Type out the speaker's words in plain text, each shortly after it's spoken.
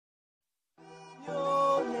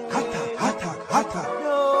hotter.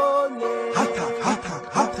 Hotter,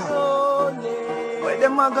 hotter. What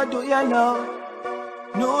them a go do, you know?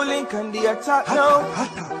 NEWLINK and the attack now.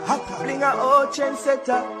 Hotter. Bring a old chain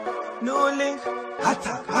setter. NEWLINK.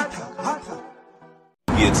 Hotter.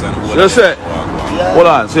 So you say, hold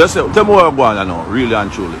on, so you say, tell me what you're going on now, really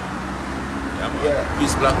and truly. Yeah.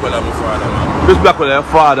 Chris Blackwell is my father, man. Chris Blackwell is your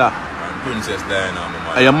father. And Princess Diana, my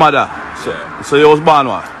mother. And your mother. So you was born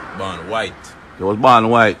what? Born white. You was born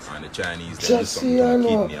white. And the Chinese, they do something to my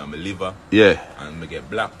kidney and my liver. Yeah. And I get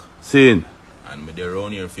black. Seen. And I'm there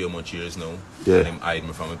around here for a few much years now. Yeah. And them hide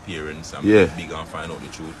me from my parents. And yeah. big and find out the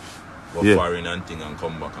truth. Go foreign and thing and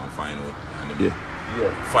come back and find out. And them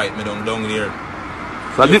fight me down there.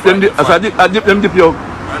 So I dip them dip you.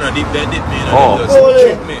 And I dip me and they just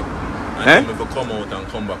trick me. And then I come out and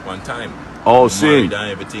come back one time. Oh, seen. And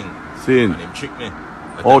everything. Seen. And them trick me.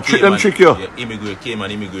 Oh, trick you? Yeah, came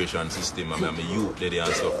an immigration system and I'm a youth there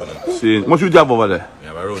and stuff. And seen. What you job over there? I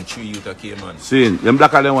have around 3 youth that came on. Seen. Them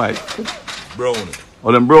black or them white? Brown.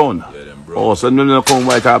 Oh, them brown? Yeah, them brown. Oh, so none of them come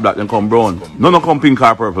white or black, them come brown. None of them come pink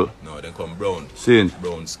or purple? No, they come brown. Seen.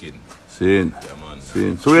 Brown skin. Seen. Yeah, man.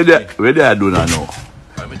 Seen. So where they doing now?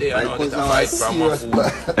 I'm there, I know that I fight from my food.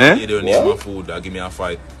 They don't need my food, they give me a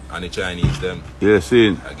fight. And the Chinese, them. Yeah,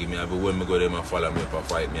 seen. I give me everywhere I go, them and follow me up and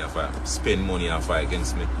fight me, and fight. Spend money and fight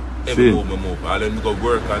against me. Every move I move. All them go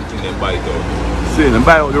work and thing, them buy it out. Seen, them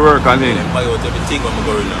buy out the work and thing. Them buy out everything when I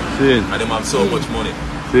go in now. Seen. And them have so much money.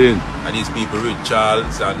 Seen. And these people rich,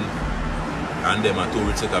 Charles and them are two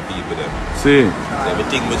rich set of people them. Seen.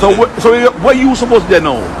 Everything so what you supposed to do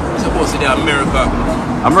now? I'm supposed to do America.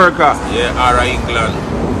 America? Yeah, or England.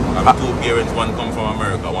 I have two parents, one come from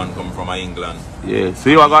America, one come from England. Yeah, so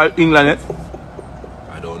you are going to England yet?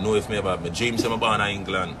 I don't know if maybe my dreams are born in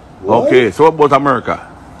England. Okay, so what about America?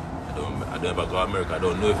 I don't ever go to America. I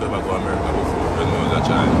don't know if I ever go to America before when I was a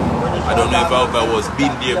child. I don't know if I was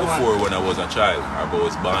been there before when I was a child or if I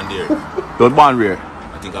was born there. You was born where?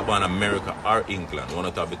 I think I born in America or England, one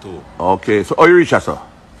of the two. Okay, so how you reach that, sir?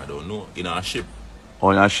 I don't know, in a ship.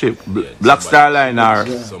 Oh, in a ship? Black Star Line or?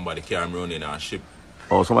 Somebody carry me around in a ship.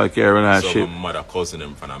 Oh, somebody carry me on a ship. So my mother cousin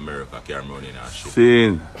them from America carry me around in a ship.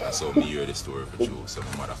 Seen. That's how me hear the story for true. So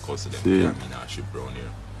my mother cousin them carry me in a ship around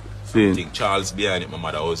here. Seen. I think Charles behind it, my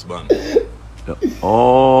mother husband.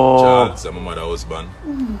 Oh. Charles and my mother husband.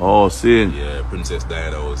 Oh, seen. Yeah, Princess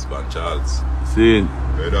Diana husband, Charles. Seen.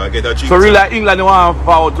 I get a so really like England, you want to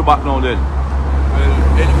forward to back now then?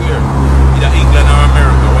 Well, anywhere. Either England or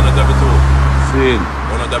America, one of the two. Seen.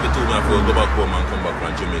 One of the two, I have to go back home and come back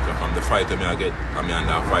from Jamaica. From the fight I get, I'm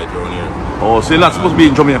under a fight around here. Oh, so you're not supposed to be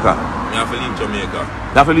in Jamaica? I have to leave Jamaica.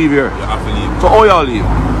 You have to leave here? You have to leave. So how y'all leave?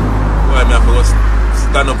 Well, I have to go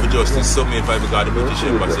stand up for justice. So me if I go to the British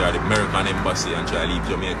Embassy or the American Embassy and try to leave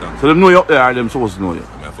Jamaica. So they know you up there or them supposed to know you?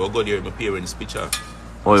 I have to go there with my parents' picture.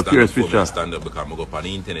 Oh, your parents' picture? Stand up because I go up on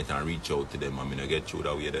the internet and reach out to them and I get through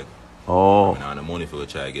that way then. Oh. I have the money for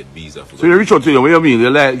try to get visa. So you reach out to them, what do you mean? You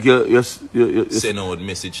like, you send out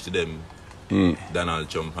message to them. Donald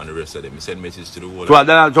Trump and the rest of them. I send message to the world. So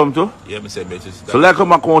Donald Trump too? Yeah, I send message to them. So like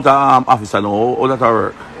come and come out officer now, how that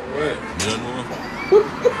work? Right. I don't know.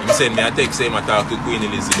 He send me a text saying I talk to Queen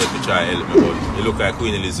Elizabeth to try to help me, but you look like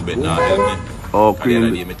Queen Elizabeth now help me. Oh, Queen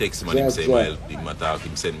Elizabeth. I text him and him say I help him, I talk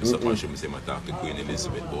him, send me something and show me say I talk to Queen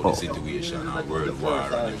Elizabeth about the situation and world war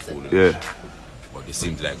and them fooling. Yeah. But it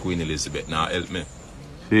seems like Queen Elizabeth now help me.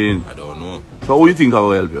 Seen. I don't know. So what do you think I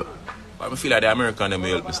will help you? But I feel like the American them will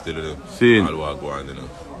help me still, you know. Seen. All what go on, you know.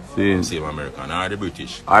 Seen. Same American or the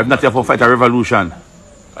British. I'm not here for fight a revolution.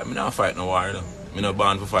 I'm not fight no war, you know. I'm not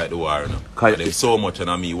born to fight the war, you know. There's so much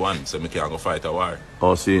on me one, so I can't go fight a war.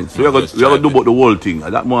 Oh, seen. So we're going to do about the whole thing.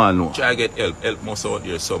 That more I know. Try to get help. Help must out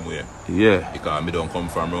there somewhere. Yeah. Because I don't come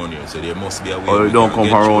from around here, so there must be a way. Oh, you don't come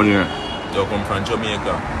from around here? You don't come from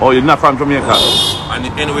Jamaica. Oh, you're not from Jamaica? And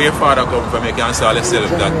anywhere your father come from, you can say yourself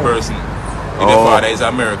that person. If your father is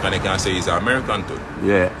American, you can say he's American too.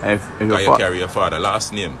 Yeah. If you carry your father's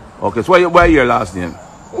last name. Okay, so why your last name?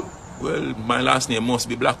 Well, my last name must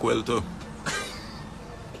be Blackwell too.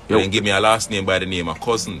 You then give me a last name by the name of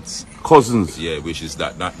Cousins. Cousins? Yeah, which is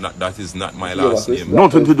that is not my last name.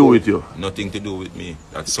 Nothing to do with you? Nothing to do with me.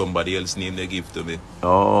 That's somebody else's name they give to me.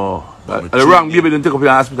 Oh. The wrong baby didn't take up in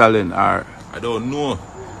the hospital then? Or? I don't know.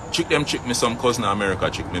 Trick me some cousin in America,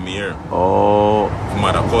 trick me here. Oh.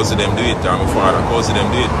 My mother cousin them do it, or my father cousin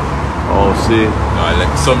them do it. Oh, see.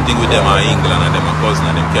 Like something with them in England and them a cousin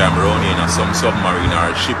and them carry around here in some submarine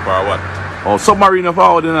or ship or what. Oh, submarine of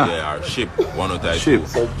our dinner? Yeah, or ship. One of the ship.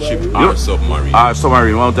 Ship or submarine.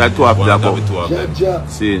 Submarine, one of the two of them. One of the two of them.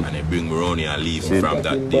 See. And they bring me around here and leave me from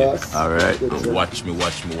that day. Alright. And watch me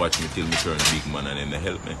till me turn big man and then they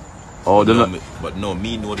help me. Oh, but no,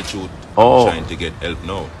 me know the truth. Oh. I'm trying to get help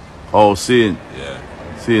now. Oh, seeing. Yeah.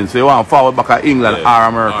 Seeing. So you want to forward back to England or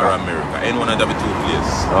America? Or America. Anyone of the two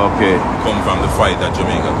places. Okay. Come from the fight at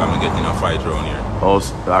Jamaica, come and get in a fight around here. Oh,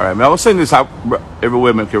 alright. I was saying this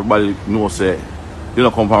everywhere, make everybody know, say, you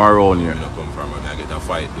don't come from around here. You don't come from around here. I get a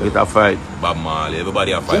fight. Get a fight. Bob Marley,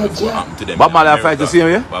 everybody a fight before happened to them. Bob Marley a fight to see him,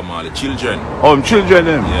 yeah? Bob Marley, children. Oh, children,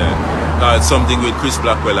 them? Yeah. It's something with Chris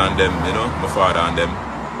Blackwell and them, you know, my father and them.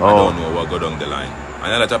 Oh. I don't know what go down the line.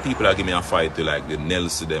 And a lot of people are giving me a fight to like the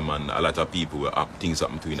Nelson them, and a lot of people were things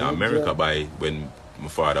happened to in America by when my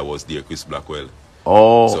father was there, Chris Blackwell.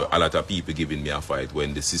 Oh. So a lot of people giving me a fight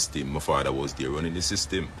when the system, my father was there running the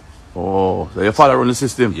system. Oh, so your father run the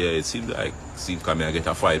system? Yeah, it seems like, come and get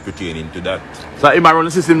a fight pertaining to that. So he might run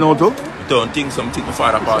the system now too? I don't think something my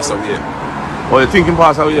father passed away. Oh, you think him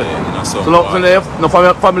pass away? Yeah, so no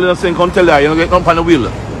family not saying come tell you, you don't get nothing from the will? No,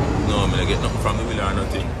 I don't get nothing from the will or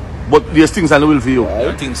nothing. But there's things on the will for you?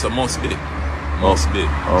 I think so, must be. Must be.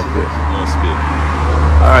 Okay. Must be.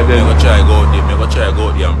 Alright then. I'm gonna try to go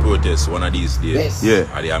out there and protest one of these days. Yes.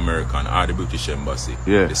 Yeah. At the American or the British Embassy.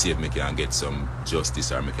 Yeah. To see if I can get some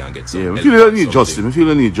justice or I can get some help. Yeah, I feel you need justice. I feel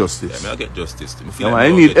you need justice. Yeah, I get justice.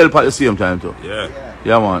 I need help at the same time too. Yeah.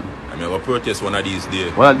 Yeah, man. I'm gonna protest one of these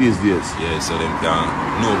days. One of these days. Yeah, so them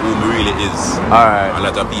can know who me really is. Alright. A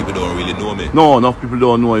lot of people don't really know me. No, enough people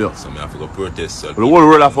don't know you. So I have to go protest. So the whole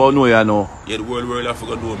world have to know you know. Yeah, the whole world have to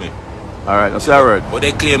go know me. Alright, that's the word. But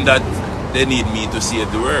they claim that they need me to save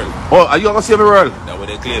the world. Oh, are you going to save the world? That's what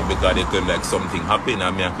they claim, because they claim like something happened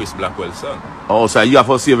and me and Chris Blackwell's son. Oh, so you have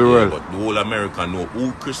to save the world? But the whole America know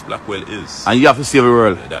who Chris Blackwell is. And you have to save the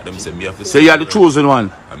world? Yeah, that them say me have to save the world. So you are the chosen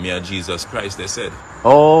one? And me and Jesus Christ, they said.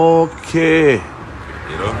 Okay.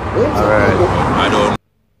 You know? Alright. I don't.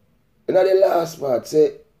 You know the last part,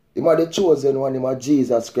 say, him are the chosen one, him are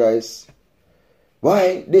Jesus Christ.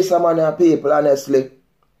 Why? This man of people, honestly,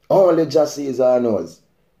 only just Caesar knows.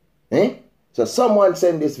 Eh? So someone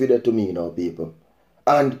send this video to me, you know, people.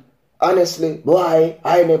 And honestly, boy,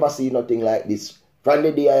 I never see nothing like this. From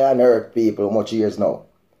the day I unearthed people, much years now.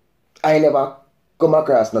 I never come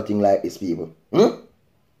across nothing like this, people.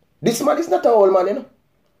 This man is not an old man, you know.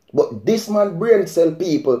 But this man brain cell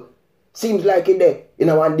people seems like he there in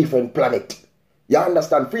a one different planet. You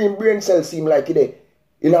understand? Free brain cell seem like he there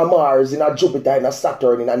in a Mars, in a Jupiter, in a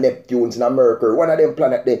Saturn, in a Neptune, in a Mercury. One of them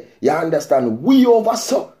planet there. You understand? We over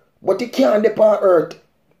so. But you can't depend on Earth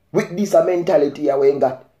with this mentality we ain't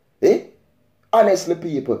got. Eh? Honestly,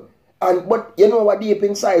 people. But you know what deep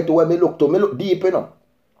inside when me look deep, you know.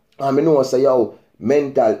 And me know say, yo,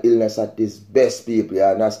 mental illness at its best, people. You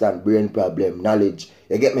understand? Brain problem, knowledge.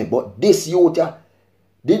 You get me? But this youth,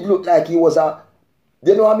 did look like he was a,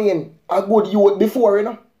 you know what I mean, a good youth before, you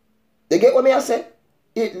know. You get what me I say?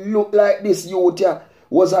 It looked like this youth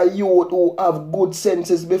was a youth who have good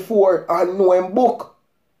senses before and know him book.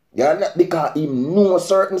 Yeah, not because he know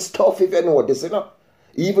certain stuff, if you notice, you know.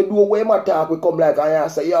 Even though when I talk, we come like I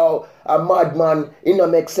say, yo, a madman, it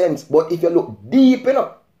don't make sense. But if you look deep, you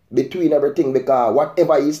know, between everything, because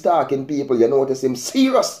whatever he's talking, people, you notice him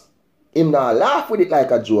serious. Him not laugh with it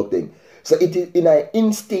like a joke thing. So it is in an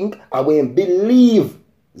instinct, and when believe,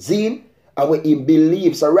 Zine, and when he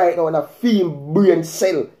believes. So right now, in a female brain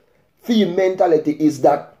cell, female mentality is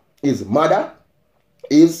that his mother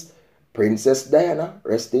is Princess Diana,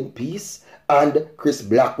 rest in peace, and Chris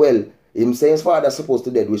Blackwell. Him saying his father supposed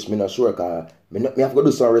to dead, which me not sure, because me have to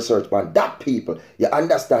do some research on that, people. You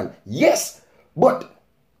understand? Yes, but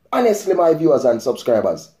honestly, my viewers and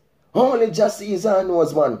subscribers, only just Caesar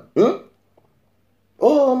knows, man.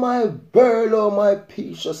 Oh, my pearl, oh, my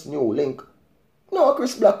precious NEWLINK. No,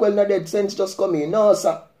 Chris Blackwell not dead since just come in, no,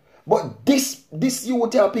 sir. But this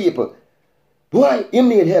youth here, people, boy, him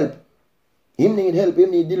need help. Him need help,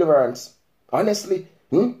 him need deliverance. Honestly,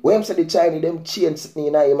 when him say the Chinese, them chain sitting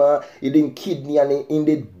in him, he didn't kidney and he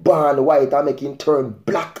did burn white and make him turn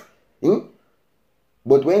black.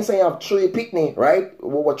 But when say you have 3 picnic, right?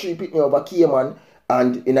 Over 3 picnic over Cayman,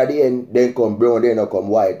 and in the end, then come brown, then come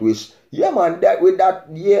white, which, yeah, man, that with that,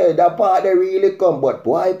 yeah, that part they really come. But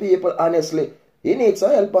why, people, honestly, he needs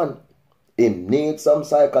some help, man. He needs some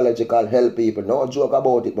psychological help, people. No joke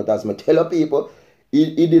about it, but as me tell people,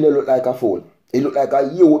 he didn't look like a fool. He looked like a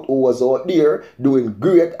youth who was out there doing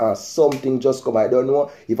great, and something just come. I don't know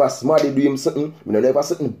if a smarty do him something. I don't know if a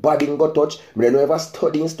something bad him got touch. I don't know if a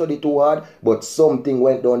study too hard, but something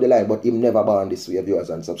went down the line. But him never born this way, viewers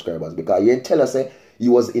and subscribers, because he tell us he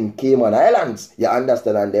was in Cayman Islands. You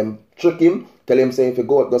understand? And them trick him, tell him say if you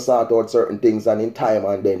go sort out certain things and in time,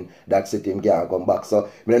 and then that's it, him can't come back. So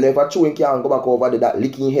I don't know if a chewing can't go back over there, that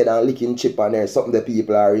licking head and licking chip, and there's something that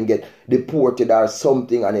people are in get deported or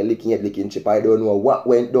something, and they licking head, licking chip. I don't know what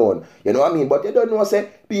went down. You know what I mean? But you don't know, say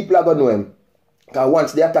people are gonna know him. Because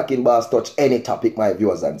once the attacking boss touch any topic, my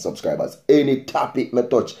viewers and subscribers, any topic me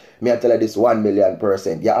touch, me I tell you this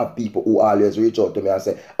 1,000,000%. You have people who always reach out to me and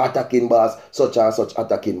say, attacking boss, such and such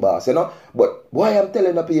attacking boss, you know. But why I'm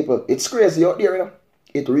telling the people, it's crazy out there, you know.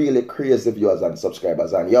 It really crazy, viewers and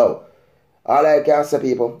subscribers. And yo, all I can say,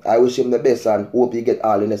 people, I wish him the best and hope he get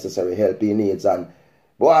all the necessary help he needs. And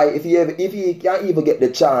boy, if he can't even get the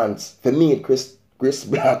chance for me, Chris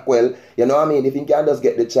Blackwell, you know what I mean? If he can just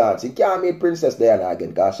get the chance, he can't meet Princess Diana again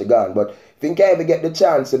because she gone. But if he can ever get the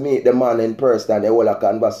chance to meet the man in person and the whole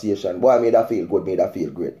conversation, boy, made that feel good, made that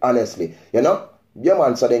feel great. Honestly, you know? Your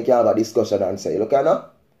man so then can have a discussion and say, look, you know?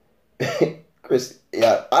 Chris,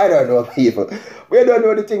 yeah, I don't know people. We don't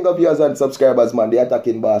know the thing of viewers and subscribers, man. The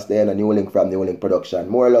attacking boss there and a NEWLINK from NEWLINK production.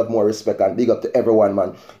 More love, more respect, and big up to everyone,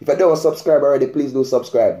 man. If you don't subscribe already, please do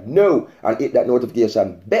subscribe now and hit that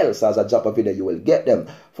notification bell so as I drop a video, you will get them.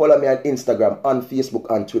 Follow me on Instagram, on Facebook,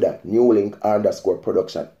 and Twitter,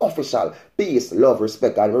 NEWLINK_production official. Peace, love,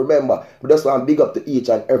 respect, and remember, we just want big up to each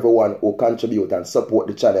and everyone who contribute and support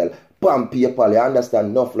the channel. Pam, PayPal, you understand?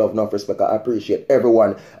 Enough love, enough respect. I appreciate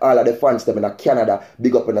everyone. All of the fans them in Canada,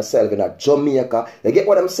 big up in yourself in Jamaica. You get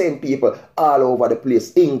what I'm saying, people? All over the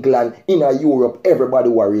place. England, in Europe, everybody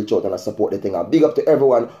who are reach out and support the thing. And big up to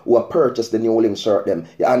everyone who have purchased the NEWLINK shirt them.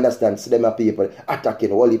 You understand? See them people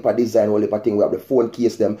attacking, all heap of design, all heap of thing. We have the phone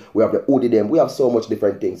case them, we have the hoodie them, we have so much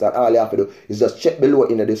different things. And all you have to do is just check below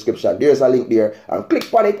in the description. There's a link there and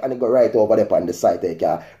click on it and it go right over there on the site. You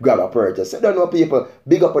can grab a purchase. You don't know, people,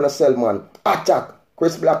 big up on yourself, man. Attack.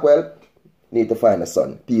 Chris Blackwell, need to find a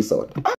son. Peace out.